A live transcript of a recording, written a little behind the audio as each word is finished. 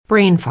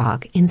brain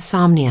fog,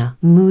 insomnia,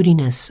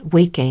 moodiness,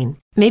 weight gain.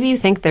 Maybe you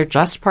think they're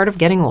just part of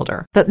getting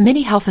older, but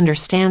MIDI Health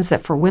understands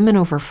that for women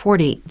over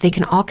 40, they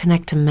can all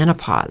connect to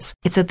menopause.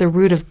 It's at the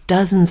root of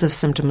dozens of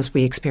symptoms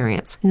we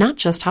experience, not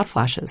just hot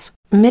flashes.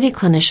 MIDI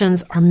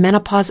clinicians are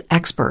menopause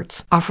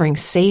experts, offering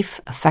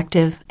safe,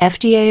 effective,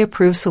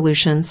 FDA-approved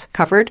solutions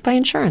covered by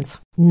insurance.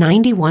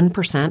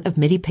 91% of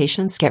MIDI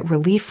patients get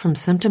relief from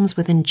symptoms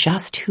within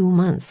just 2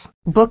 months.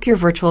 Book your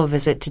virtual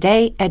visit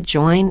today at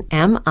joinmidi.com.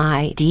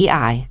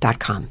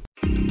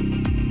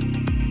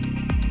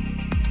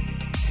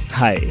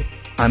 Hi,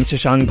 I'm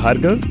Shashank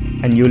Bhargav,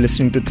 and you're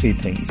listening to Three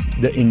Things,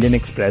 the Indian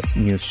Express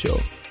news show.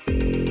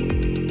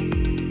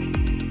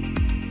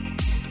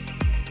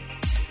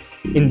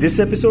 In this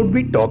episode,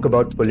 we talk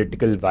about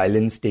political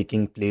violence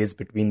taking place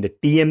between the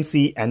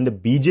TMC and the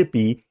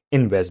BJP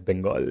in West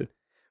Bengal.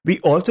 We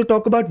also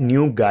talk about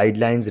new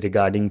guidelines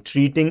regarding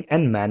treating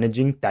and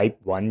managing type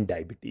 1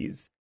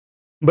 diabetes.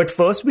 But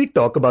first, we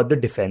talk about the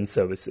defense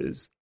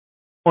services.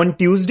 On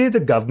Tuesday, the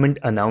government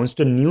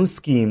announced a new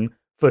scheme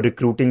for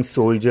recruiting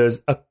soldiers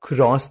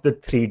across the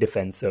 3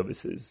 defense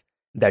services,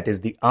 that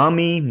is the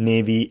Army,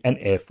 Navy, and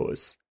Air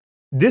Force.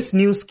 This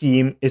new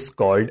scheme is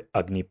called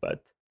Agnipath,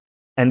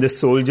 and the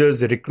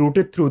soldiers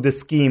recruited through the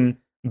scheme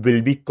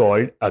will be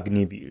called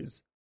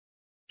Agniveers.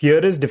 Here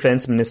is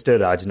Defense Minister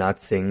Rajnath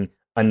Singh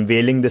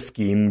unveiling the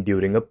scheme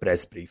during a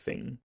press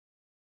briefing.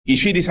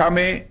 इसी दिशा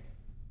में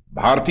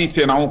भारतीय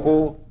सेनाओं को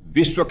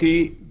विश्व की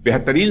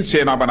बेहतरीन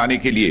सेना बनाने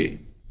के लिए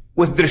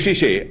उस दृष्टि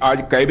से आज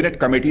कैबिनेट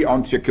कमेटी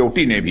ऑन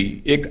सिक्योरिटी ने भी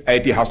एक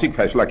ऐतिहासिक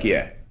फैसला किया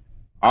है।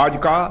 आज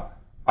का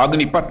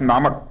अग्निपथ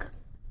नामक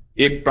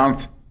एक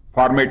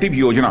ट्रांसफॉर्मेटिव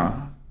योजना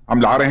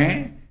हम ला रहे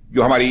हैं,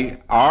 जो हमारी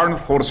आर्म्ड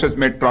फोर्सेस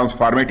में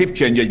ट्रांसफॉर्मेटिव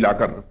चेंजेस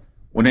लाकर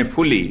उन्हें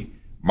फुली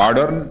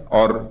मॉडर्न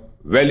और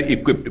वेल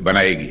इक्विप्ड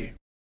बनाएगी।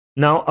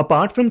 Now,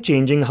 apart from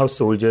changing how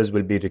soldiers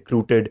will be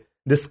recruited,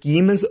 the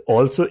scheme is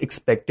also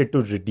expected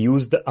to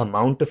reduce the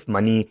amount of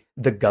money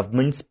the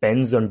government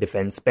spends on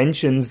defense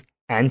pensions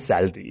and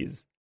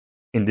salaries.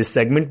 In this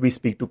segment, we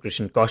speak to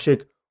Krishan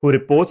Kaushik, who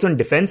reports on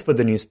defense for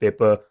the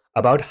newspaper,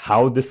 about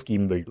how the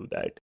scheme will do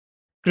that.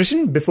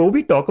 Krishan, before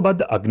we talk about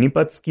the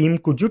Agnipath scheme,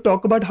 could you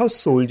talk about how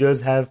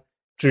soldiers have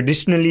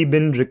traditionally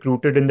been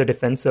recruited in the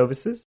defense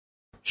services?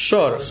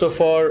 Sure. So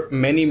for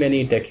many,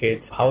 many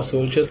decades, how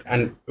soldiers,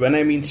 and when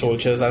I mean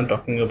soldiers, I'm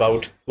talking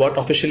about what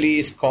officially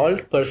is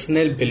called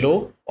personnel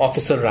below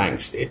officer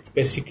ranks. It's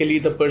basically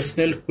the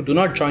personnel who do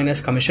not join as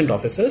commissioned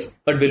officers,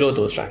 but below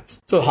those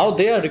ranks. So how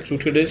they are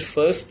recruited is,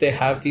 first they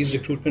have these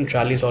recruitment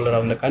rallies all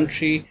around the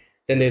country,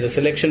 then there's a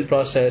selection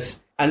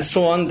process, and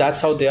so on.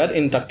 That's how they are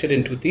inducted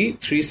into the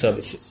 3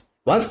 services.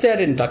 Once they are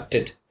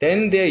inducted,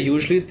 then they are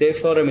usually there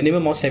for a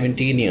minimum of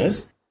 17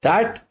 years.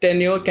 That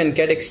tenure can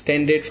get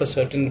extended for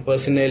certain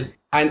personnel,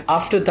 and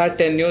after that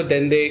tenure,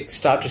 then they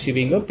start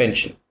receiving a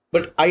pension.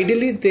 But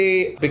ideally,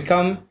 they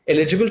become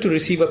eligible to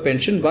receive a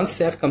pension once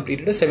they have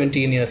completed a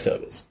 17-year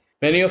service.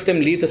 Many of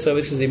them leave the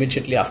services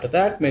immediately after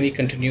that. Many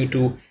continue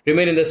to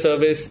remain in the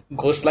service,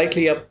 go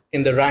slightly up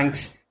in the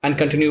ranks, and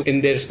continue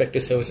in their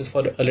respective services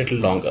for a little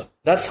longer.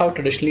 That's how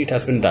traditionally it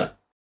has been done.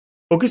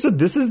 Okay, so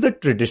this is the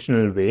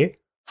traditional way.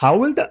 How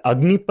will the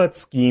Agnipath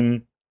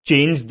scheme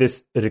change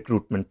this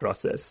recruitment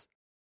process?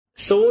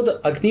 So the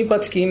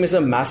Agnipath scheme is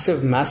a massive,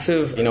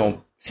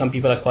 some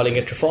people are calling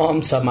it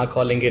reform, some are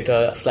calling it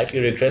a slightly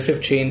regressive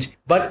change,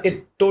 but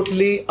it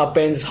totally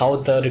upends how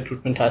the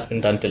recruitment has been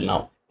done till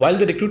now. While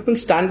the recruitment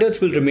standards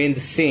will remain the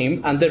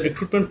same and the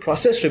recruitment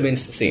process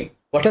remains the same,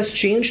 what has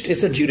changed is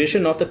the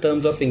duration of the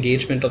terms of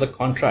engagement or the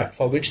contract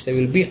for which they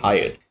will be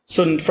hired.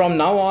 So from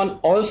now on,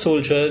 all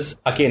soldiers,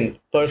 again,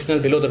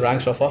 personnel below the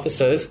ranks of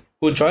officers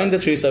who join the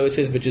 3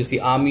 services, which is the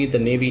Army, the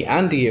Navy,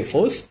 and the Air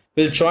Force,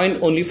 will join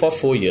only for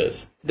 4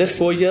 years. This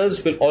 4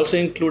 years will also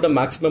include a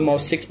maximum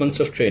of 6 months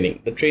of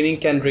training. The training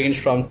can range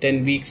from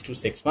 10 weeks to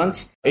 6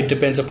 months. It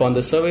depends upon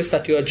the service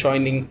that you are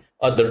joining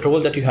or the role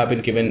that you have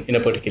been given in a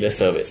particular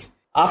service.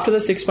 After the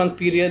 6-month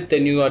period,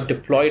 then you are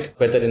deployed,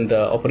 whether in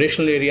the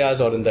operational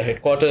areas or in the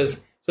headquarters.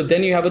 So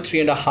then you have a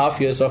 3.5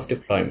 years of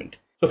deployment.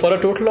 So for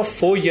a total of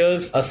 4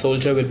 years, a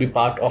soldier will be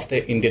part of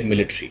the Indian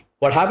military.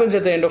 What happens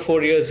at the end of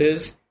 4 years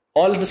is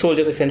all the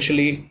soldiers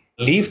essentially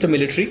leave the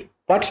military,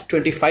 but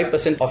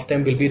 25% of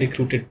them will be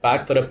recruited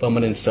back for a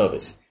permanent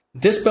service.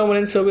 This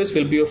permanent service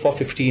will be for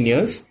 15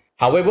 years.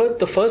 However,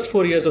 the first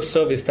 4 years of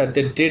service that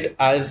they did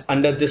as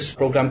under this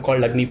program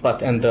called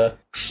Agnipath, and the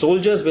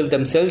soldiers will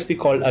themselves be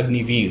called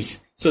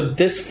Agniveers. So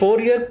this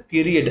 4-year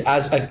period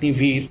as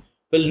Agniveer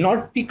will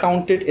not be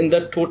counted in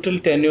the total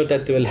tenure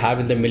that they will have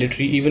in the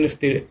military, even if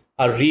they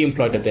are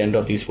re-employed at the end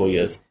of these 4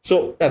 years.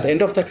 So at the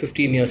end of that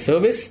 15-year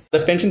service, the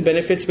pension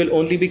benefits will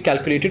only be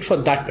calculated for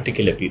that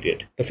particular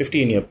period, the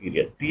 15-year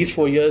period. These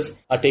 4 years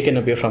are taken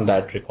away from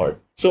that record.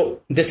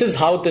 So this is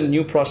how the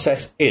new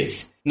process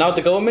is. Now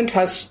the government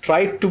has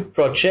tried to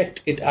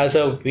project it as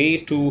a way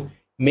to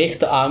make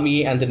the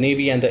army and the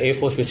navy and the air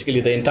force,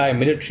 basically the entire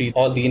military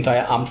or the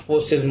entire armed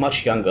forces,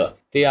 much younger.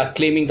 They are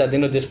claiming that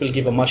this will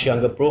give a much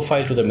younger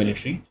profile to the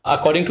military.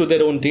 According to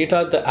their own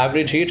data, the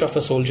average age of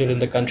a soldier in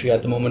the country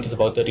at the moment is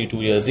about 32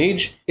 years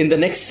age. In the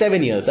next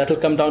 7 years, that will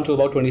come down to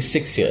about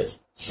 26 years.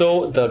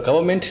 So the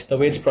government, the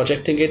way it's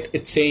projecting it,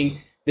 it's saying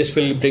this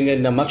will bring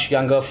in a much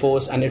younger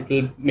force and it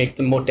will make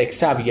them more tech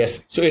savvy.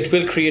 Yes. So it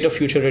will create a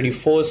future ready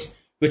force,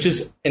 which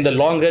is in the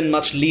long run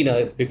much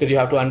leaner, because you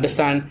have to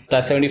understand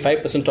that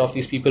 75% of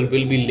these people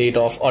will be laid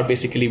off or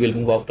basically will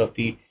move out of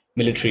the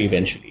military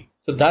eventually.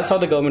 So that's how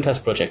the government has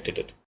projected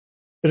it.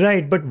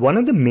 Right, but one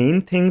of the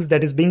main things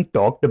that is being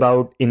talked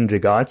about in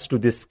regards to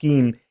this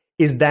scheme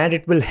is that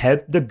it will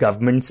help the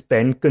government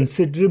spend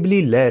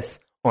considerably less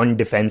on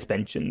defense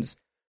pensions.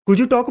 Could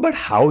you talk about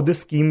how the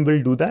scheme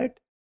will do that?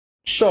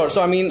 Sure.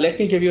 So, let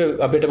me give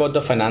you a bit about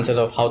the finances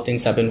of how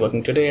things have been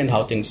working today and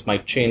how things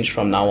might change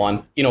from now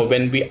on.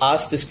 When we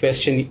asked this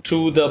question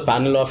to the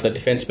panel of the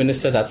defense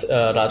minister, that's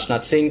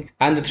Rajnath Singh,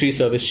 and the three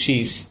service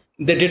chiefs,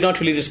 they did not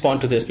really respond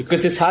to this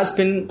because this has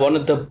been one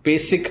of the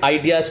basic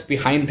ideas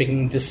behind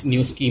bringing this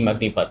new scheme,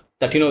 Agnipath.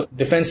 That,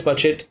 defense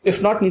budget,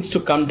 if not needs to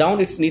come down,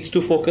 it needs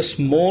to focus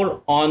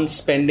more on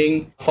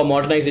spending for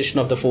modernization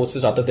of the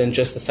forces rather than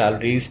just the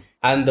salaries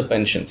and the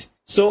pensions.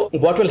 So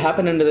what will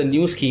happen under the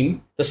new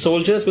scheme? The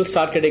soldiers will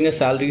start getting a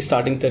salary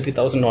starting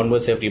 30,000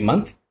 onwards every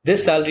month.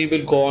 This salary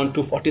will go on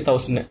to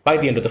 40,000 by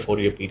the end of the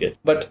 4-year period.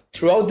 But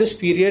throughout this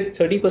period,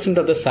 30%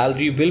 of the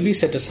salary will be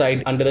set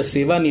aside under a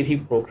Seva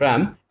Nidhi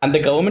program, and the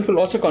government will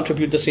also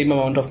contribute the same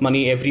amount of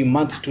money every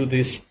month to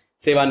this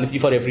Seva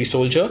Nidhi for every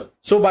soldier.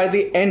 So by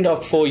the end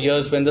of 4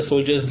 years, when the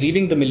soldier is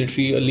leaving the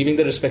military or leaving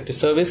the respective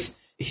service,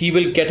 he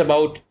will get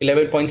about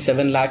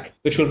 11.7 lakh,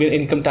 which will be an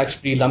income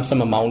tax-free lump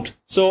sum amount.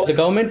 So the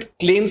government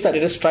claims that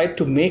it has tried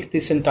to make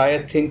this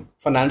entire thing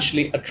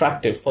financially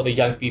attractive for the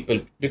young people,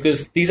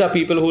 because these are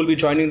people who will be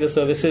joining the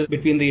services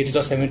between the ages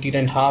of 17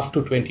 and a half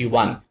to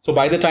 21. So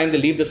by the time they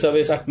leave the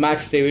service at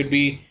max, they will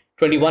be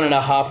 21 and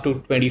a half to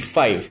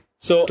 25.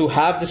 So to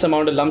have this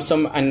amount of lump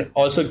sum and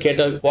also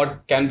get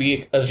what can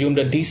be assumed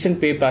a decent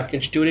pay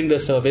package during the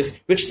service,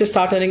 which they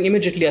start earning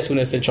immediately as soon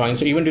as they join,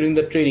 so even during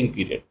the training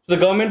period. So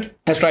the government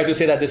has tried to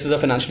say that this is a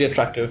financially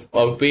attractive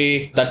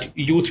way that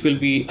youth will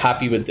be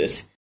happy with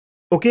this.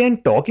 Okay,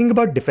 and talking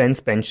about defense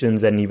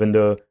pensions and even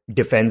the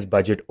defense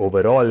budget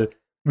overall,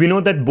 we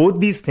know that both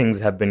these things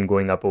have been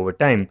going up over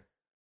time.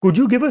 Could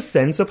you give a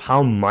sense of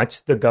how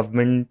much the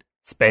government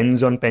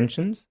spends on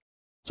pensions?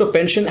 So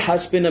pension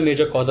has been a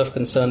major cause of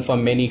concern for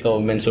many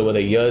governments over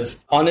the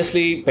years.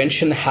 Honestly,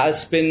 pension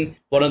has been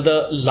one of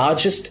the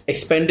largest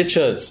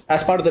expenditures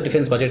as part of the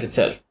defense budget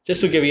itself.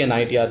 Just to give you an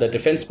idea, the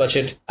defense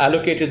budget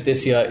allocated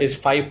this year is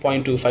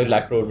 5.25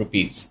 lakh crore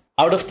rupees.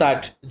 Out of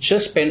that,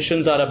 just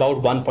pensions are about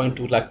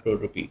 1.2 lakh crore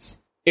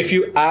rupees. If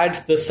you add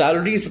the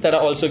salaries that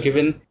are also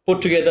given,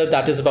 put together,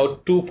 that is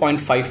about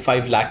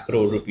 2.55 lakh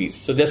crore rupees.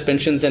 So just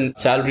pensions and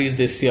salaries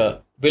this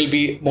year will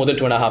be more than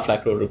 2.5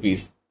 lakh crore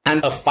rupees.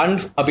 And a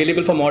fund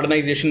available for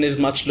modernization is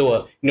much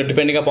lower,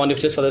 depending upon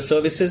if it's for the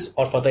services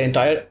or for the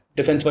entire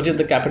defense budget,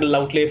 the capital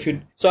outlay.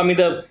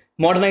 The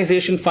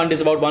modernization fund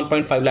is about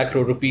 1.5 lakh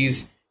crore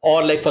rupees,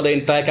 or like for the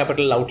entire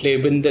capital outlay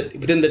within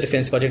the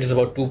defense budget is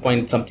about 2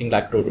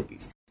 lakh crore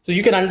rupees. So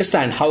you can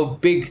understand how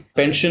big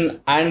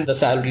pension and the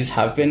salaries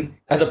have been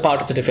as a part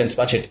of the defense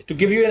budget. To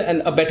give you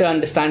a better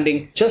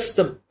understanding, just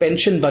the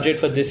pension budget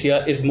for this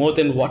year is more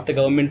than what the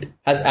government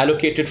has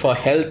allocated for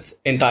health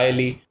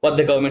entirely, what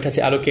the government has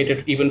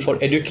allocated even for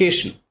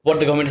education, what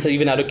the government has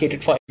even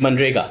allocated for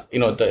Manrega,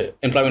 the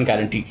employment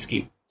guarantee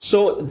scheme.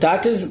 So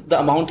that is the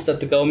amount that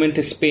the government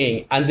is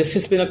paying. And this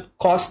has been a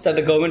cost that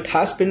the government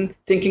has been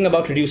thinking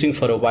about reducing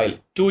for a while.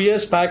 2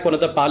 years back, one of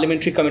the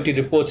parliamentary committee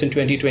reports in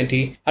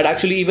 2020 had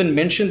actually even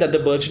mentioned that the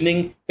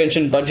burgeoning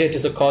pension budget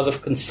is a cause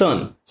of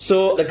concern.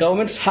 So the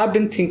governments have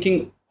been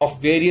thinking of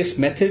various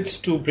methods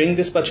to bring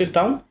this budget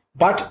down,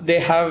 but they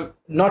have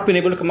not been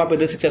able to come up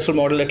with a successful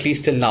model, at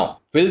least till now.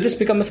 Will this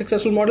become a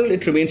successful model?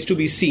 It remains to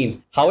be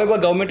seen. However,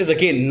 government is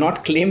again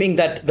not claiming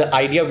that the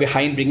idea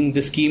behind bringing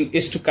this scheme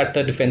is to cut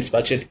the defense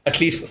budget,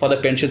 at least for the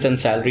pensions and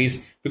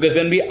salaries. Because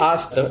when we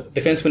asked, the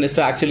defense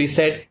minister actually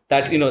said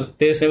that,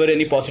 there's never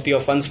any paucity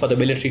of funds for the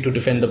military to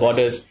defend the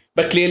borders.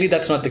 But clearly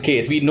that's not the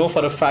case. We know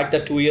for a fact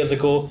that 2 years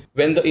ago,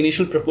 when the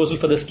initial proposal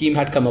for the scheme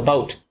had come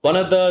about, one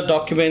of the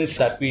documents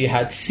that we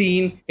had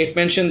seen, it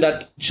mentioned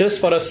that just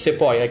for a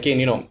sepoy,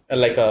 again,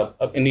 like a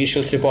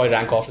initial sepoy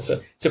rank officer,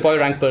 sepoy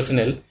rank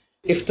personnel,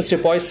 if the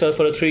sepoy served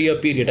for a 3-year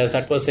period, as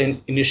that was the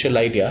initial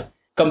idea,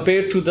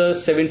 compared to the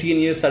 17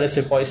 years that a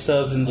sepoy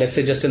serves in, let's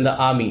say, just in the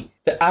army,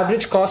 the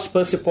average cost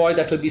per sepoy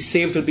that will be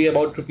saved will be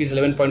about rupees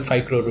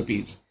 11.5 crore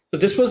rupees. So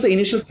this was the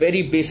initial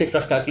very basic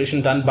rough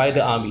calculation done by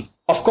the army.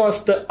 Of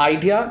course, the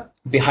idea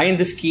behind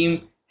the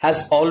scheme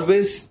has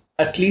always,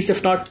 at least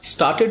if not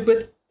started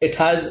with, it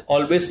has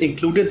always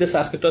included this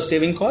aspect of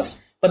saving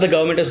costs, but the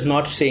government is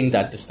not saying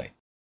that this time.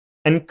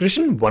 And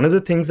Krishan, one of the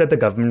things that the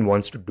government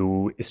wants to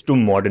do is to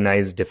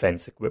modernize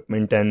defense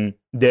equipment, and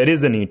there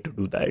is a need to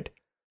do that.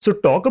 So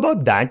talk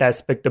about that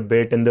aspect a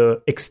bit and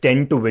the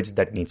extent to which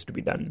that needs to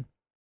be done.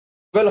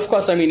 Well, of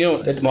course,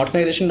 the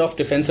modernization of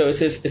defense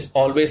services is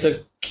always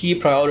a key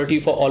priority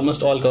for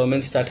almost all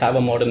governments that have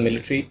a modern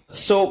military.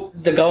 So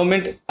the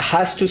government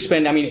has to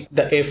spend,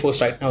 the Air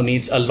Force right now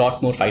needs a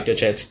lot more fighter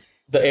jets.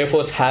 The Air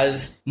Force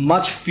has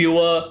much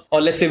fewer,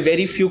 or let's say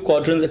very few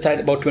squadrons. It's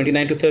at about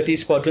 29 to 30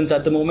 squadrons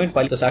at the moment,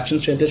 while the action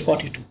strength is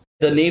 42.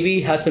 The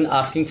Navy has been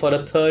asking for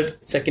a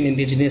second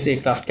indigenous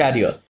aircraft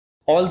carrier.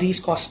 All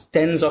these cost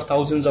tens of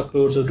thousands of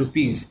crores of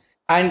rupees.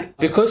 And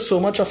because so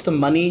much of the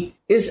money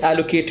is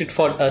allocated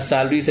for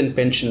salaries and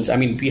pensions,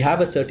 we have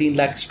a 13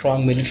 lakh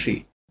strong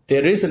military.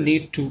 There is a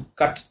need to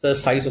cut the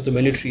size of the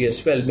military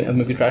as well,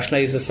 maybe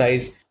rationalize the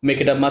size, make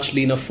it a much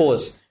leaner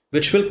force,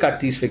 which will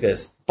cut these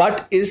figures.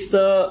 But is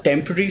the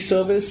temporary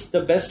service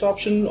the best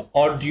option,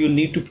 or do you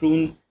need to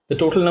prune the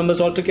total numbers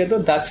altogether?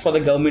 That's for the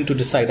government to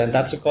decide, and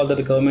that's a call that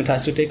the government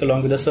has to take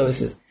along with the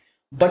services.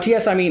 But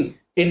yes,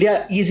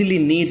 India easily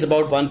needs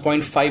about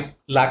 1.5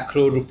 lakh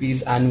crore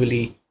rupees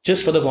annually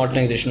just for the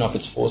modernization of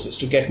its forces,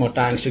 to get more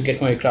tanks, to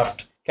get more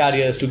aircraft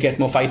carriers, to get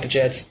more fighter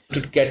jets,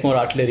 to get more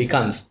artillery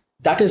guns.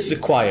 That is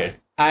required.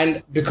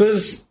 And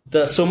because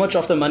so much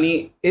of the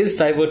money is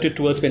diverted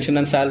towards pension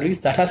and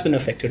salaries, that has been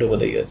affected over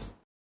the years.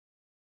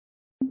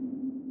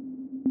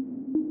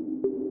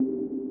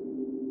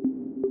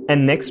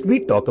 And next we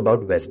talk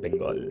about West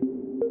Bengal.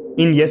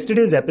 In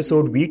yesterday's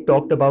episode, we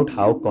talked about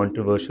how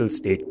controversial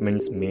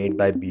statements made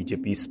by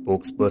BJP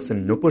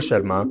spokesperson Nupur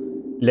Sharma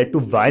led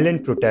to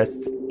violent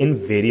protests in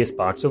various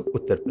parts of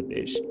Uttar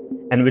Pradesh,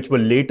 and which were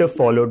later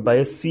followed by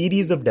a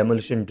series of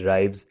demolition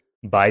drives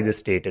by the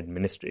state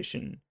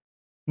administration.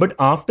 But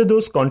after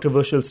those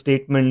controversial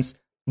statements,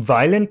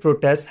 violent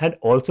protests had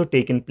also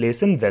taken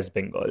place in West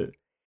Bengal.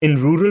 In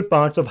rural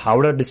parts of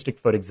Howrah district,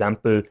 for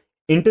example,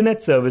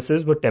 internet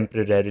services were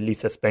temporarily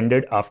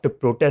suspended after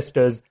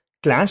protesters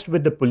clashed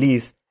with the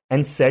police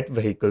and set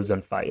vehicles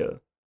on fire.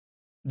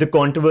 The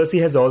controversy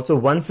has also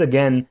once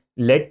again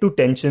led to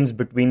tensions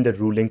between the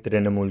ruling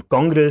Trinamool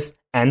Congress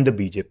and the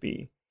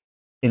BJP.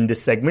 In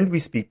this segment, we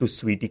speak to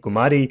Sweety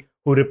Kumari,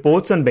 who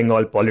reports on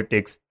Bengal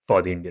politics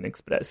for the Indian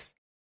Express.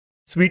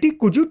 Sweety,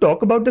 could you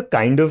talk about the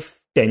kind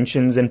of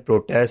tensions and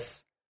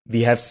protests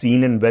we have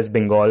seen in West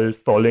Bengal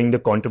following the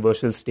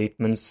controversial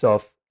statements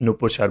of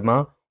Nupur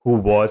Sharma, who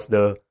was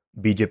the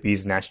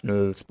BJP's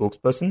national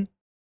spokesperson?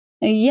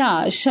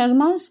 Yeah,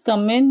 Sharma's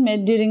comment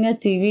made during a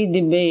TV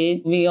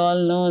debate, we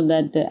all know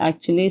that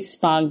actually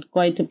sparked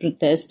quite a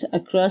protest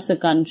across the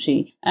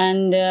country.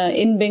 And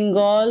in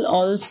Bengal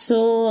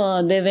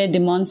also there were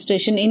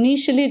demonstrations.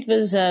 Initially it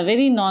was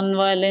very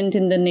non-violent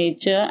in the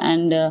nature,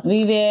 and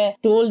we were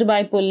told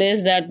by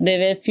police that there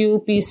were few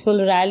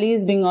peaceful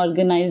rallies being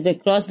organized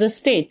across the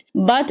state.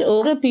 But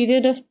over a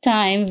period of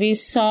time, we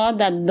saw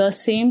that the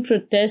same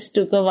protest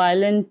took a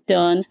violent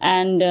turn,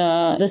 and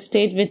the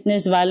state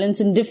witnessed violence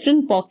in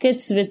different pockets,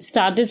 which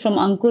started from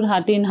Ankur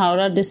Hati in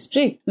Howrah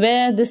district,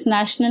 where this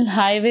national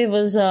highway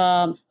was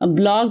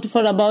blocked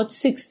for about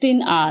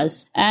 16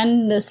 hours.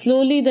 And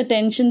slowly the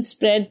tension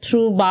spread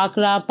through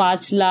Bakra,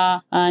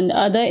 Pachla and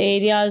other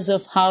areas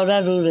of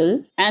Howrah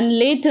rural. And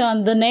later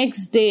on the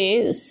next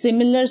day,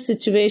 similar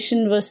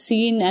situation was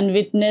seen and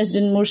witnessed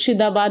in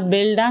Murshidabad,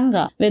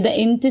 Beldanga, where the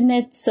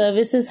internet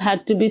services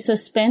had to be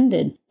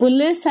suspended.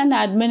 Police and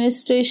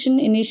administration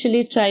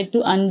initially tried to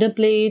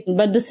underplay it,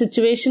 but the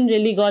situation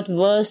really got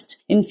worse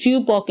in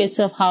few pockets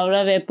of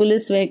Howrah where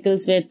police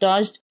vehicles were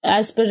torched.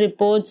 As per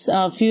reports,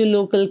 a few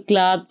local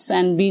clubs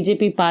and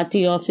BJP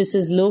party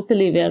offices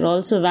locally were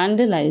also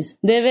vandalized.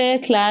 There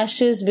were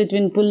clashes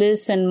between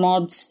police and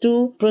mobs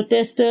too.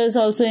 Protesters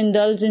also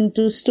indulged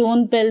into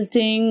stone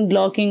pelting,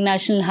 blocking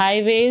national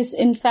highways.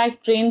 In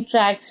fact, train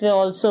tracks were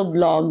also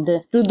blocked.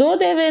 Though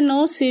there were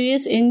no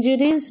serious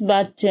injuries,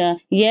 but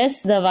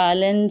yes, the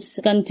violence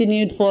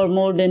continued for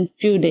more than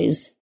few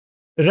days.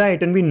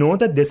 Right, and we know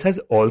that this has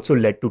also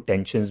led to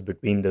tensions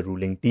between the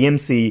ruling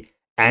TMC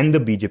and the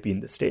BJP in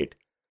the state.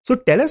 So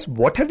tell us,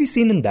 what have we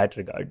seen in that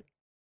regard?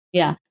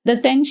 Yeah, the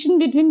tension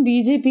between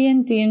BJP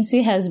and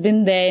TMC has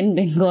been there in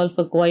Bengal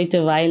for quite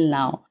a while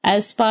now.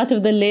 As part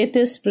of the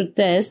latest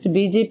protest,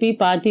 BJP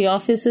party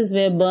offices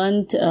were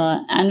burnt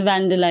and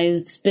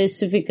vandalized,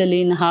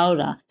 specifically in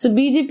Howrah. So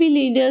BJP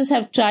leaders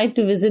have tried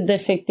to visit the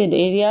affected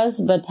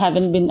areas but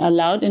haven't been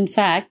allowed. In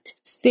fact,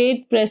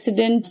 State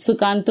President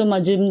Sukanto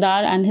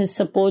Majumdar and his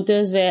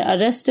supporters were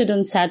arrested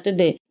on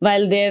Saturday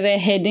while they were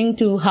heading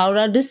to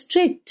Howrah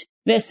district,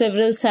 where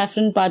several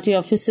Saffron Party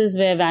offices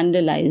were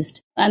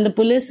vandalized. And the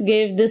police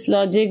gave this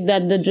logic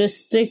that the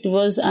district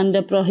was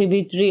under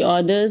prohibitory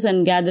orders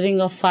and gathering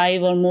of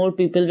 5 or more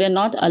people were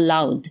not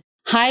allowed.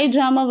 High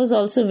drama was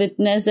also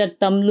witnessed at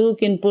Tamluk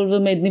in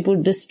Purva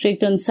Mednipur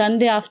district on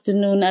Sunday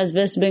afternoon as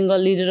West Bengal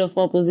leader of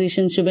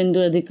opposition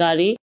Shubhendu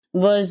Adhikari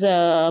was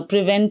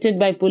prevented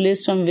by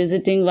police from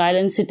visiting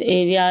violence-hit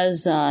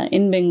areas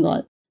in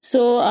Bengal.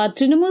 So,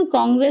 Trinamool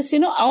Congress,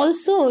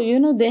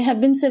 there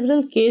have been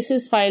several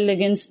cases filed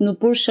against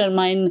Nupur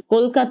Sharma in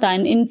Kolkata,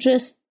 and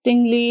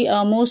interestingly,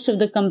 most of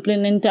the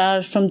complainants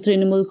are from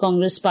Trinamool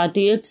Congress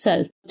party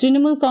itself.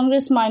 Trinamool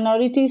Congress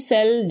Minority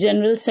Cell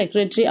General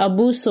Secretary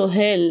Abu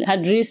Sohail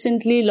had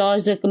recently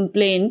lodged a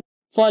complaint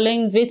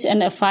following which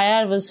an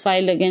FIR was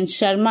filed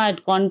against Sharma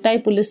at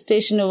Kontai police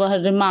station over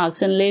her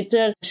remarks, and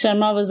later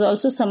Sharma was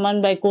also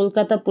summoned by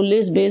Kolkata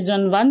police based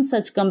on one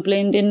such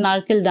complaint in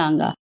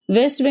Narkildanga.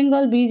 West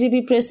Bengal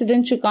BJP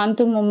President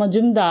Sukanta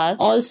Majumdar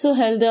also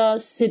held a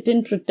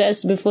sit-in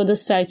protest before the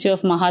statue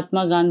of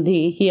Mahatma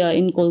Gandhi here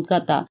in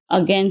Kolkata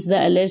against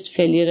the alleged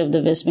failure of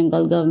the West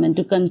Bengal government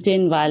to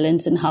contain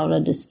violence in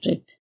Howrah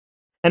district.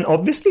 And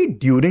obviously,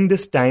 during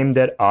this time,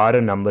 there are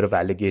a number of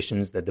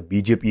allegations that the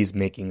BJP is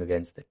making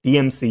against the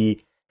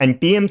TMC, and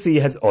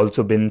TMC has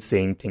also been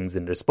saying things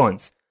in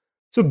response.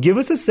 So give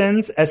us a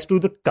sense as to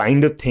the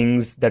kind of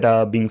things that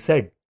are being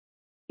said.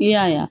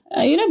 Yeah.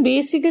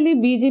 Basically,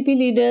 BJP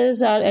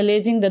leaders are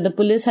alleging that the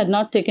police had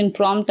not taken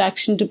prompt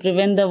action to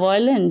prevent the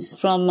violence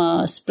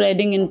from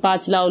spreading in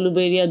Pachla,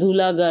 Uluberia,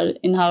 Dhulagarh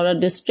in Howrah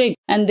district.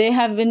 And they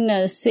have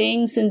been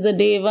saying since the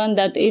day one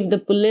that if the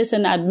police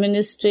and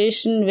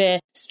administration were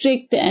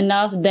strict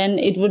enough, then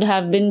it would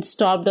have been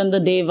stopped on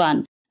the day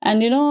one. And,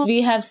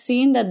 we have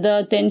seen that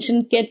the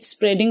tension kept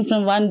spreading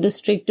from one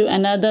district to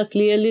another,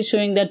 clearly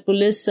showing that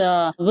police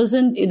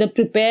wasn't either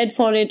prepared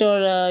for it or,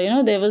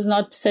 there was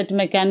not set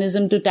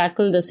mechanism to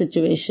tackle the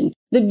situation.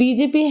 The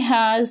BJP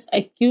has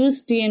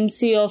accused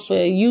TMC of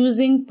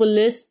using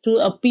police to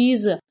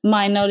appease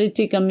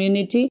minority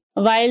community,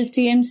 while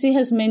TMC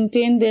has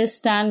maintained their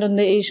stand on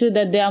the issue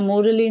that they are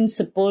morally in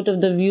support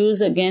of the views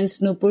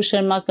against Nupur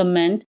Sharma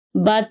comment,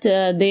 but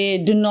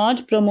they do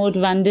not promote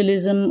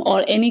vandalism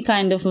or any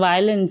kind of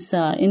violence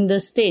in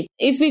the state.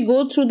 If we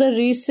go through the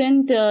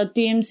recent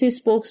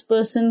TMC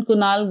spokesperson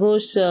Kunal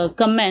Ghosh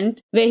comment,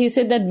 where he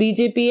said that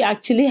BJP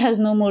actually has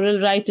no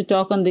moral right to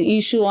talk on the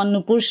issue on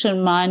Nupur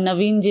Sharma and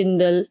Naveen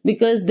Jindal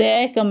because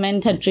their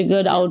comment had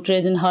triggered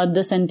outrage and hurt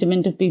the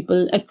sentiment of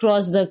people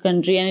across the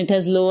country, and it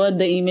has lowered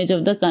the image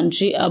of the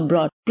country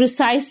abroad.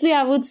 Precisely,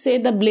 I would say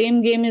the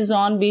blame game is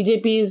on.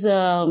 BJP is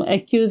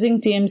accusing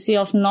TMC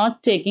of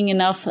not taking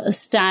enough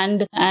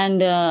stand,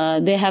 and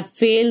they have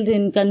failed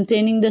in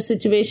containing the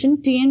situation.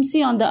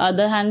 TMC, on the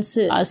other hand,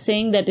 are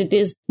saying that it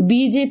is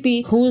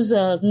BJP whose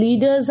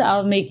leaders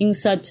are making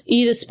such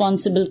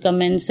irresponsible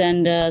comments,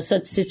 and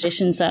such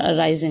situations are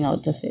arising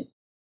out of it.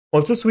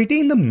 Also, Sweetie,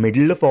 in the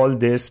middle of all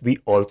this, we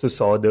also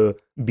saw the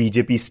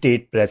BJP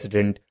state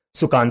president,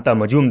 Sukanta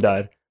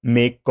Majumdar,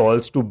 make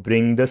calls to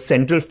bring the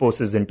central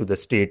forces into the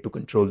state to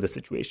control the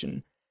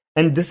situation.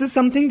 And this is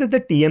something that the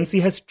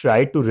TMC has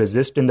tried to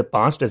resist in the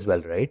past as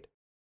well, right?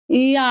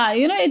 Yeah,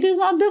 it is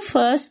not the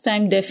first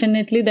time,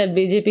 definitely, that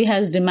BJP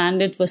has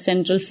demanded for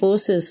central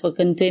forces for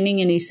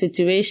containing any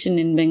situation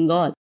in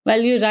Bengal.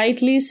 While you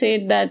rightly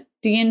said that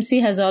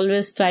TMC has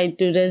always tried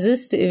to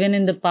resist, even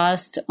in the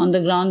past, on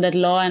the ground that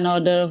law and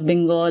order of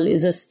Bengal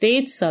is a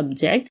state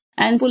subject.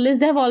 And police,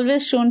 they have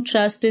always shown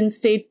trust in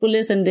state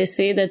police, and they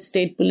say that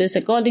state police,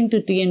 according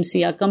to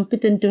TMC, are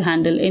competent to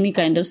handle any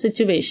kind of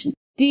situation.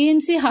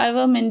 TMC,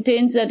 however,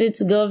 maintains that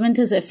its government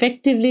has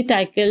effectively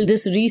tackled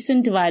this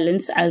recent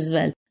violence as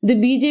well. The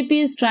BJP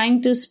is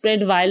trying to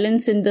spread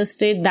violence in the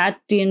state that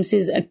TMC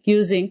is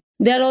accusing.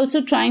 They are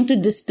also trying to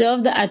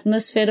disturb the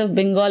atmosphere of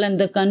Bengal and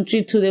the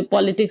country through the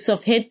politics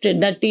of hatred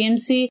that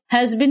TMC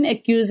has been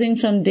accusing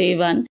from day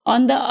one.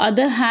 On the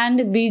other hand,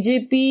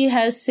 BJP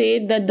has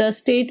said that the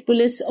state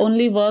police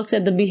only works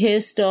at the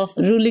behest of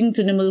ruling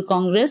Trinamool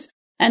Congress,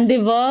 and they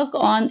work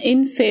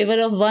in favor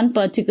of one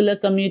particular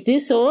community.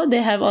 So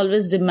they have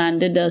always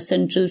demanded a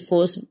central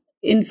force,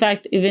 in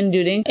fact, even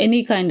during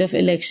any kind of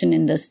election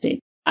in the state.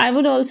 I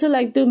would also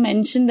like to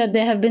mention that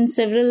there have been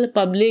several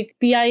public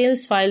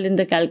PILs filed in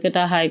the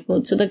Calcutta High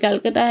Court. So the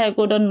Calcutta High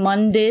Court on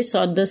Monday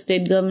sought the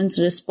state government's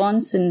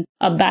response in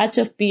a batch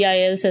of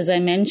PILs, as I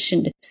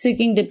mentioned,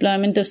 seeking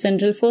deployment of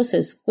central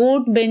forces.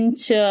 Court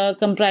bench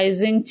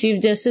comprising Chief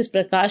Justice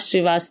Prakash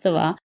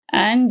Srivastava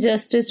and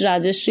Justice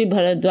Rajashri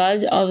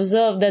Bharadwaj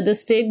observed that the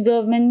state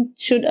government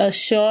should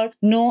assure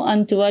no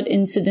untoward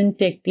incident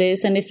take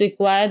place, and if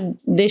required,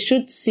 they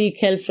should seek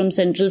help from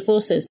central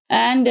forces.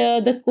 And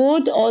the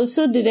court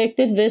also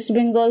directed West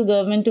Bengal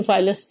government to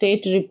file a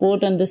state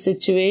report on the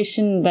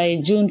situation by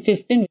June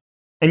 15.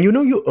 And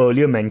you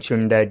earlier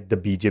mentioned that the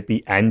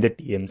BJP and the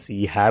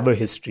TMC have a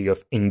history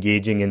of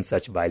engaging in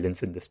such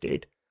violence in the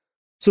state.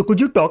 So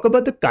could you talk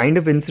about the kind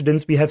of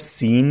incidents we have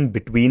seen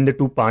between the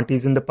two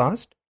parties in the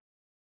past?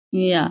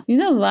 Yeah.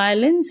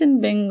 Violence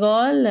in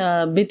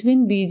Bengal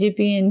between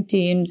BJP and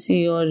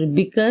TMC, or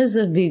because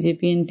of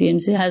BJP and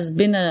TMC, has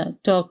been a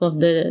talk of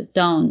the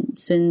town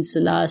since the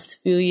last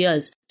few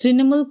years.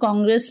 Trinamool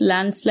Congress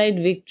landslide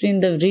victory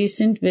in the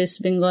recent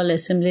West Bengal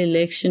Assembly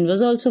election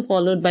was also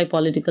followed by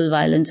political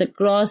violence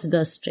across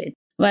the state.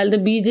 While the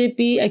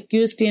BJP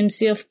accused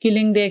TMC of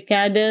killing their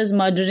cadres,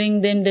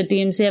 murdering them, the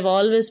TMC have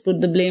always put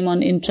the blame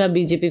on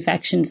intra-BJP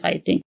faction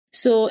fighting.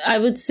 So I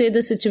would say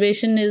the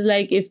situation is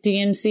like if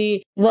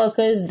TMC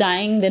workers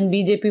dying, then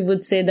BJP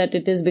would say that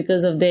it is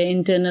because of their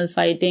internal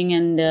fighting,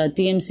 and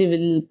TMC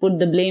will put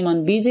the blame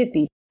on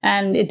BJP.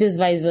 and it is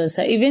vice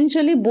versa.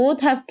 Eventually,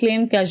 both have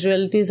claimed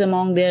casualties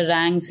among their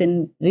ranks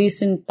in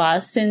recent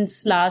past,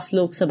 since last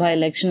Lok Sabha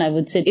election, I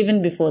would say,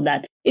 even before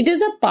that. It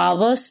is a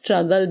power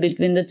struggle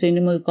between the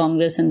Trinamool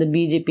Congress and the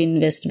BJP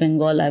in West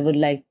Bengal. I would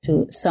like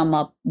to sum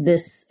up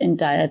this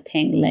entire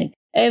thing. Like,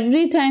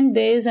 every time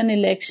there is an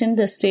election,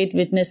 the state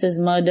witnesses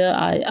murder,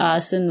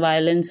 arson,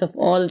 violence of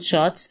all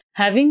sorts.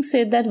 Having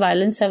said that,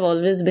 violence have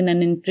always been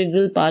an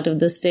integral part of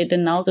the state,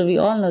 and now we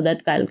all know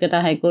that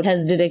Calcutta High Court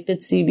has directed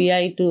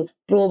CBI to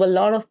probe a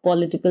lot of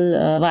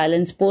political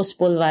violence,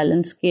 post-poll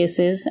violence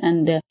cases,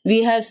 and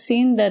we have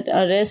seen that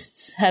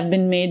arrests have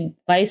been made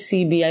by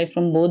CBI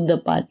from both the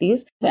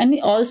parties. And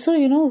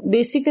also,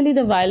 basically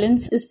the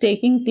violence is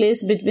taking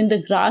place between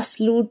the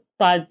grassroots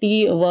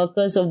party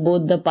workers of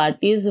both the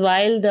parties,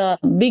 while the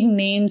big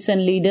names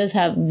and leaders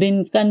have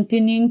been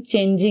continuing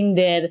changing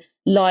their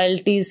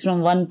loyalties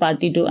from one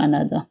party to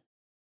another.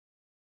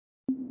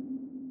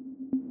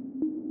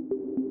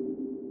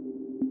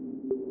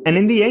 And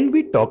in the end,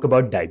 we talk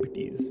about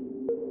diabetes.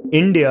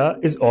 India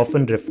is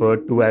often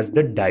referred to as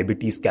the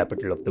diabetes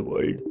capital of the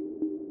world.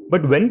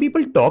 But when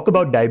people talk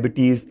about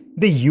diabetes,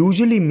 they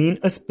usually mean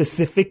a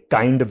specific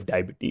kind of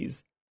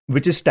diabetes,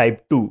 which is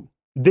type 2.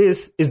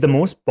 This is the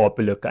most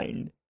popular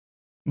kind.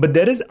 But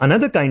there is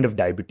another kind of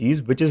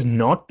diabetes which is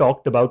not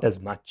talked about as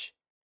much.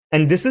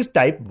 And this is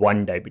type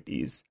 1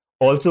 diabetes,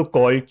 also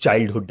called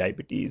childhood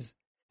diabetes.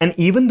 And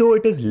even though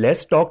it is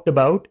less talked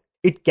about,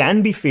 it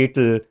can be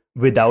fatal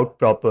without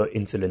proper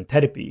insulin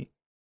therapy.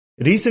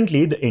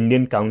 Recently, the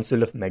Indian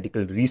Council of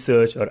Medical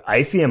Research, or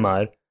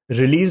ICMR,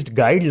 released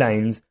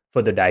guidelines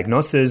for the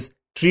diagnosis,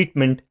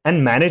 treatment,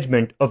 and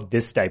management of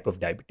this type of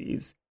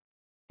diabetes.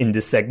 In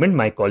this segment,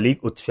 my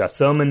colleague Utsha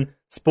Sermon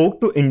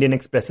spoke to Indian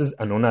Express's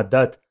Anona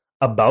Dutt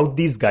about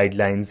these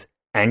guidelines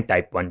and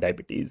type 1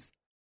 diabetes.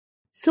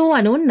 So,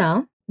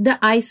 Anona, the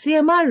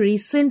ICMR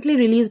recently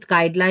released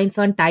guidelines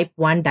on type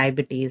 1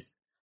 diabetes.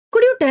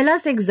 Could you tell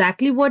us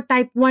exactly what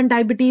type 1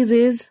 diabetes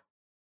is?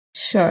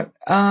 Sure.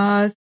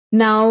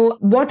 Now,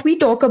 what we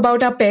talk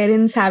about our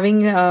parents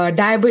having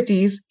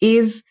diabetes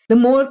is the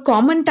more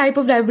common type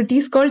of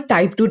diabetes called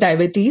type 2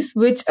 diabetes,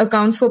 which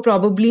accounts for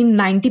probably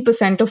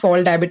 90% of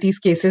all diabetes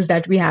cases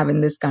that we have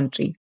in this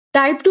country.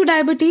 Type 2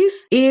 diabetes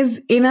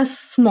is in a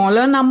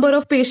smaller number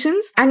of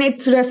patients, and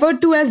it's referred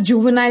to as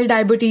juvenile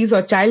diabetes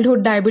or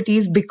childhood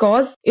diabetes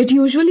because it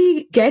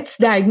usually gets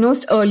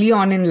diagnosed early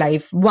on in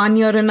life. 1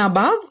 year and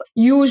above,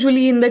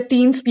 usually in the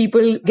teens,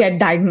 people get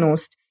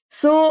diagnosed.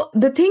 So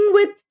the thing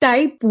with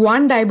type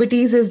 1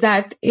 diabetes is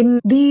that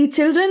the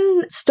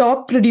children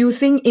stop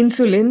producing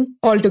insulin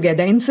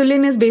altogether.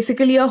 Insulin is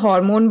basically a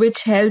hormone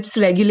which helps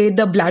regulate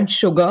the blood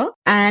sugar.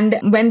 And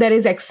when there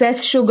is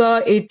excess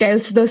sugar, it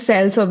tells the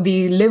cells of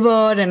the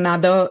liver and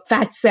other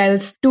fat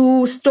cells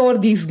to store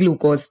these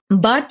glucose.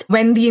 But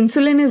when the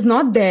insulin is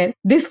not there,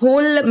 this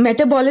whole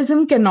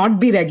metabolism cannot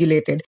be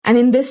regulated. And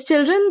in these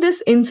children,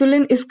 this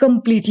insulin is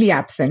completely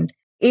absent.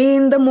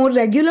 In the more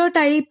regular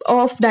type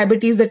of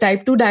diabetes, the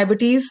type 2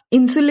 diabetes,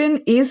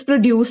 insulin is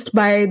produced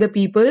by the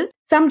people.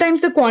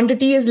 Sometimes the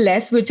quantity is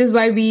less, which is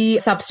why we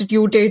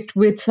substitute it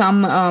with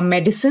some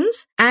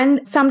medicines.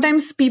 And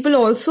sometimes people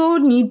also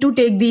need to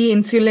take the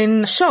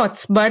insulin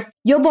shots, but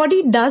your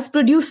body does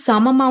produce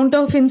some amount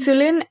of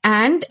insulin.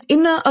 And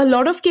in a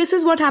lot of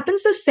cases, what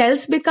happens, the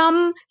cells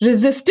become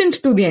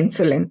resistant to the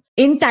insulin.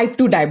 In type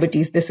 2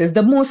 diabetes, this is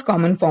the most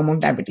common form of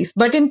diabetes.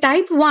 But in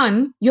type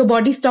 1, your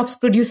body stops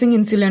producing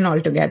insulin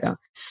altogether.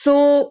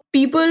 So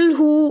people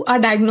who are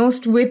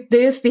diagnosed with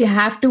this, they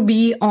have to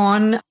be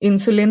on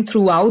insulin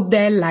throughout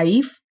their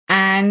life.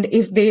 And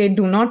if they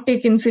do not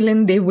take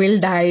insulin, they will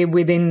die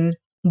within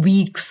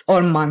weeks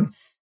or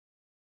months.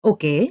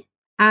 Okay.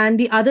 And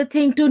the other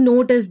thing to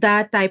note is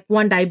that type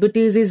 1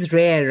 diabetes is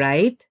rare,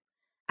 right?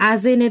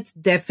 As in, it's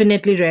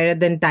definitely rarer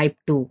than type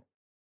 2.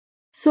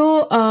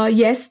 So,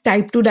 yes,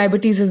 type 2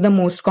 diabetes is the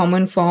most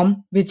common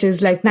form, which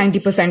is like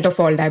 90% of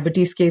all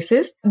diabetes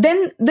cases.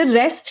 Then the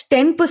rest,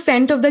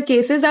 10% of the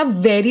cases are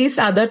various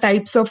other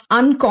types of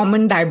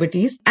uncommon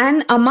diabetes.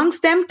 And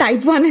amongst them,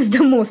 type 1 is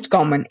the most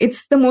common.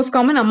 It's the most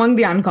common among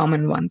the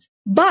uncommon ones.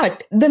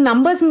 But the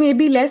numbers may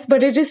be less,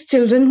 but it is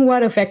children who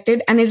are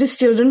affected, and it is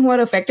children who are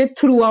affected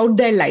throughout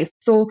their life.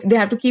 So they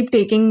have to keep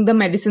taking the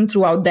medicine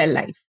throughout their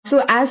life.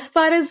 So as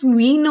far as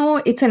we know,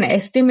 it's an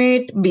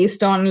estimate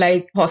based on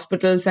like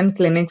hospitals and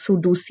clinics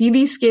who do see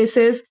these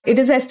cases. It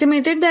is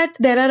estimated that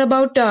there are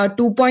about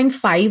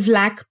 2.5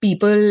 lakh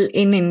people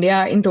in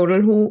India in total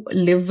who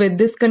live with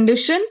this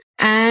condition.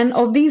 And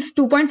of these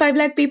 2.5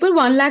 lakh people,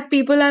 1 lakh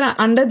people are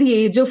under the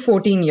age of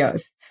 14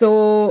 years.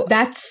 So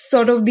that's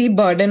sort of the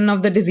burden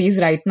of the disease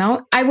right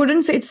now. I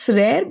wouldn't say it's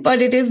rare,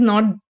 but it is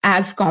not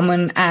as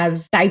common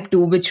as type 2,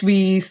 which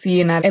we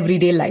see in our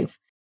everyday life.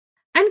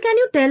 And can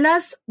you tell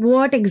us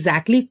what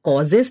exactly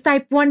causes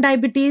type 1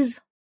 diabetes?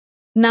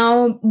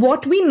 Now,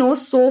 what we know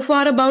so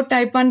far about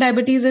type 1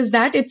 diabetes is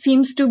that it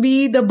seems to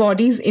be the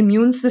body's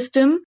immune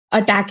system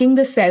attacking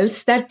the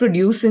cells that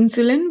produce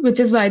insulin, which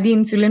is why the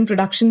insulin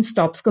production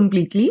stops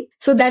completely.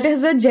 So that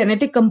is a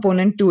genetic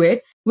component to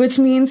it. which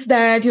means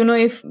that,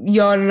 if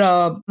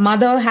your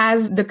mother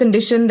has the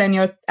condition, then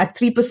you're at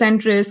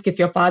 3% risk. If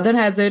your father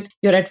has it,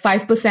 you're at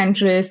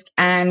 5% risk.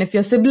 And if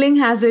your sibling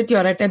has it,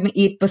 you're at an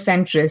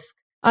 8% risk.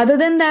 Other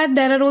than that,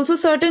 there are also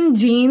certain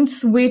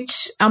genes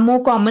which are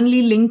more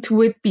commonly linked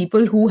with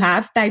people who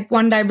have type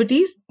 1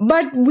 diabetes,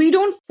 but we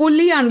don't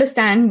fully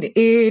understand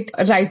it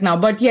right now.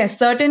 But yes,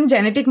 certain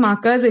genetic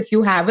markers, if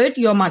you have it,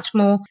 you're much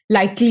more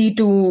likely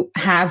to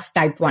have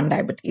type 1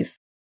 diabetes.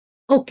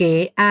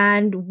 Okay,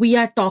 and we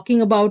are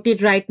talking about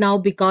it right now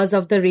because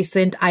of the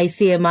recent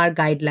ICMR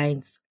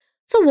guidelines.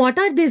 So what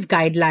are these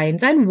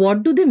guidelines and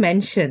what do they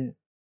mention?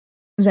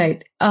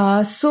 Right.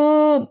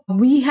 So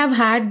we have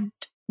had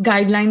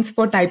guidelines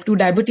for type 2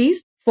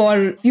 diabetes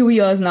for a few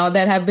years now.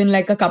 There have been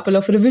like a couple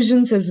of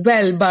revisions as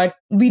well, but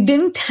we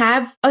didn't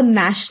have a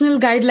national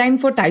guideline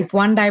for type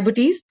 1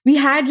 diabetes. We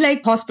had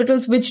like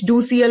hospitals which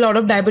do see a lot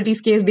of diabetes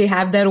case. They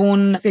have their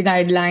own, say,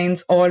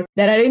 guidelines, or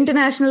there are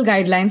international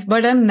guidelines,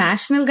 but a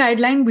national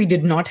guideline, we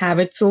did not have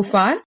it so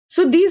far.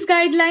 So these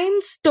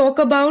guidelines talk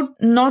about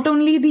not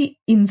only the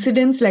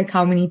incidence, like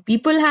how many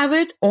people have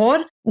it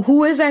or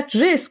who is at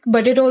risk,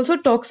 but it also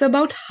talks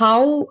about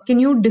how can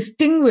you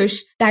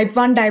distinguish type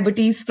 1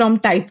 diabetes from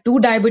type 2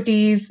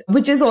 diabetes,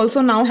 which is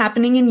also now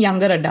happening in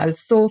younger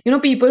adults. So,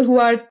 people who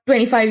are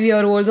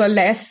 25-year-olds or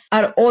less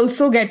are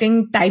also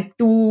getting type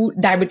 2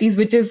 diabetes,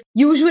 which is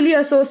usually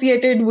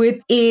associated with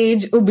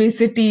age,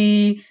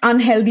 obesity,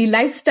 unhealthy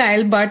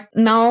lifestyle. But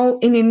now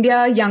in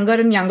India, younger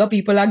and younger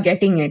people are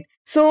getting it.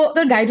 So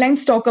the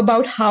guidelines talk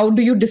about how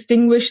do you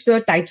distinguish the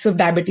types of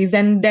diabetes,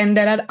 and then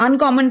there are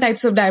uncommon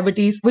types of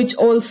diabetes, which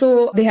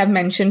also they have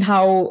mentioned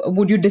how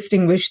would you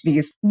distinguish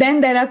these.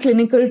 Then there are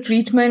clinical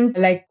treatment,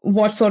 like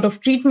what sort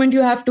of treatment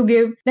you have to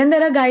give. Then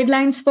there are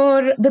guidelines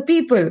for the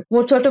people.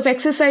 What sort of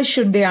exercise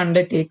should they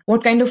undertake?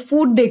 What kind of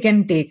food they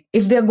can take?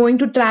 If they are going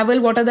to travel,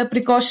 what are the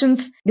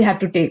precautions they have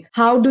to take?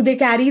 How do they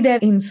carry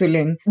their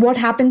insulin? What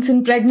happens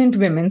in pregnant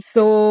women?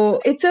 So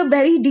it's a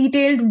very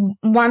detailed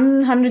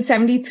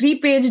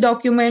 173-page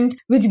document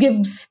which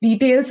gives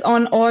details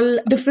on all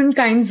different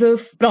kinds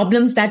of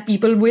problems that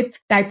people with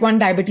type 1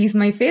 diabetes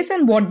may face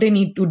and what they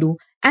need to do.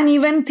 And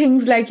even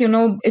things like,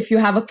 if you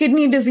have a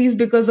kidney disease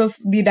because of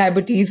the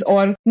diabetes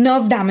or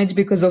nerve damage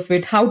because of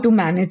it, how to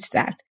manage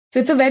that.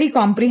 So it's a very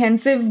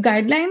comprehensive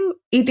guideline.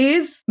 It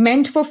is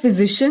meant for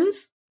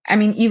physicians. I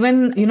mean,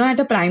 even, at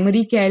a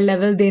primary care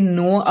level, they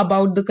know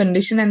about the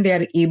condition and they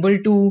are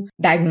able to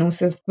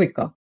diagnose it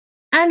quicker.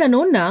 And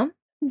Anonna,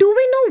 do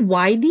we know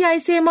why the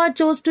ICMR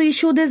chose to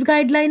issue these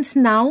guidelines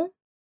now?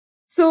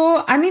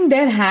 So,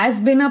 there has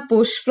been a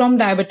push from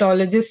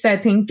diabetologists, I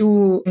think,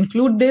 to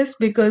include this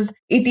because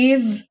it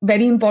is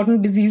very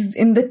important disease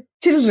in the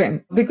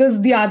children, because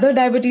the other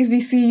diabetes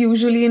we see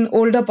usually in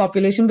older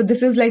population, but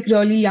this is like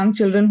really young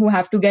children who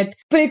have to get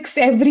pricks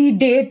every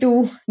day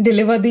to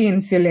deliver the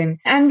insulin.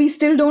 And we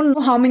still don't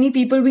know how many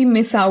people we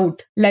miss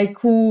out, like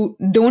who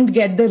don't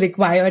get the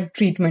required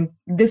treatment.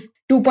 This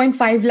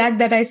 2.5 lakh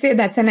that I say,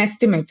 that's an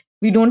estimate.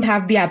 We don't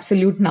have the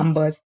absolute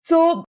numbers.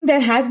 So there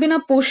has been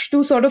a push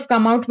to sort of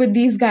come out with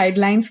these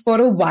guidelines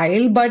for a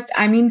while, but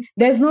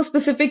there's no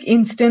specific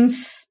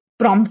instance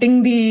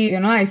prompting the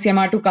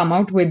ICMR to come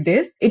out with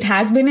this. It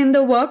has been in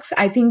the works.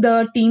 I think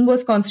the team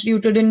was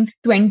constituted in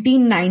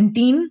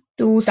 2019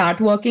 to start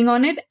working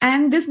on it.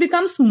 And this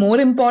becomes more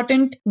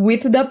important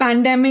with the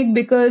pandemic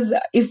because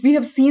if we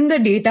have seen the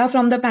data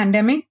from the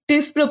pandemic,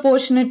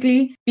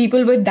 disproportionately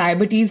people with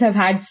diabetes have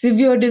had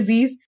severe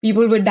disease.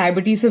 People with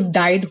diabetes have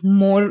died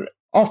more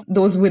of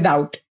those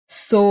without.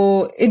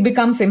 So it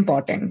becomes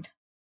important.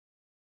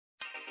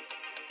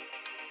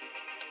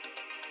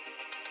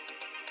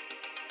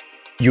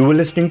 You were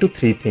listening to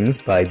Three Things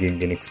by The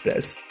Indian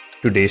Express.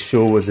 Today's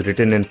show was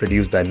written and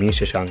produced by me,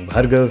 Shashank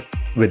Bhargav,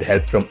 with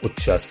help from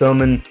Utsha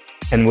Sermon,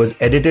 and was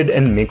edited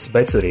and mixed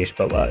by Suresh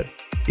Pawar.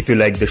 If you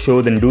like the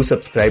show, then do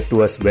subscribe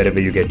to us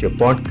wherever you get your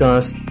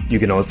podcasts. You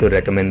can also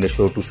recommend the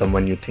show to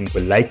someone you think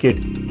will like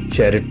it.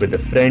 Share it with a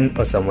friend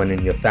or someone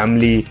in your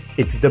family.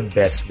 It's the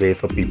best way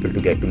for people to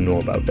get to know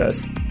about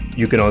us.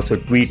 You can also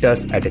tweet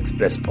us at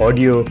Express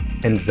Audio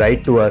and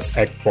write to us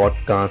at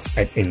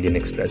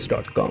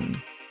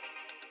podcast@indianexpress.com.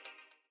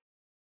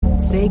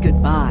 Say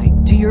goodbye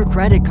to your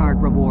credit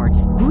card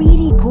rewards.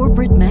 Greedy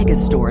corporate mega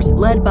stores,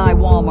 led by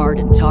Walmart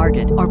and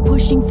Target, are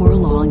pushing for a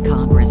law in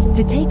Congress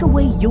to take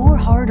away your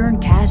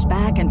hard-earned cash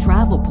back and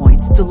travel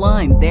points to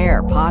line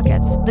their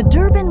pockets. The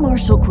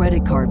Durbin-Marshall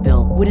credit card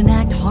bill would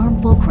enact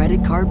harmful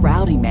credit card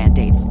routing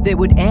mandates that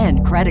would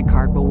end credit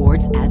card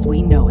rewards as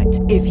we know it.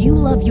 If you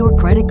love your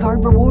credit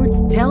card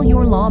rewards, tell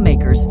your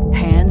lawmakers,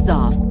 hands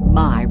off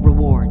my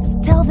rewards.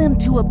 Tell them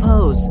to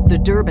oppose the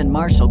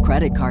Durbin-Marshall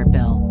credit card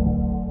bill.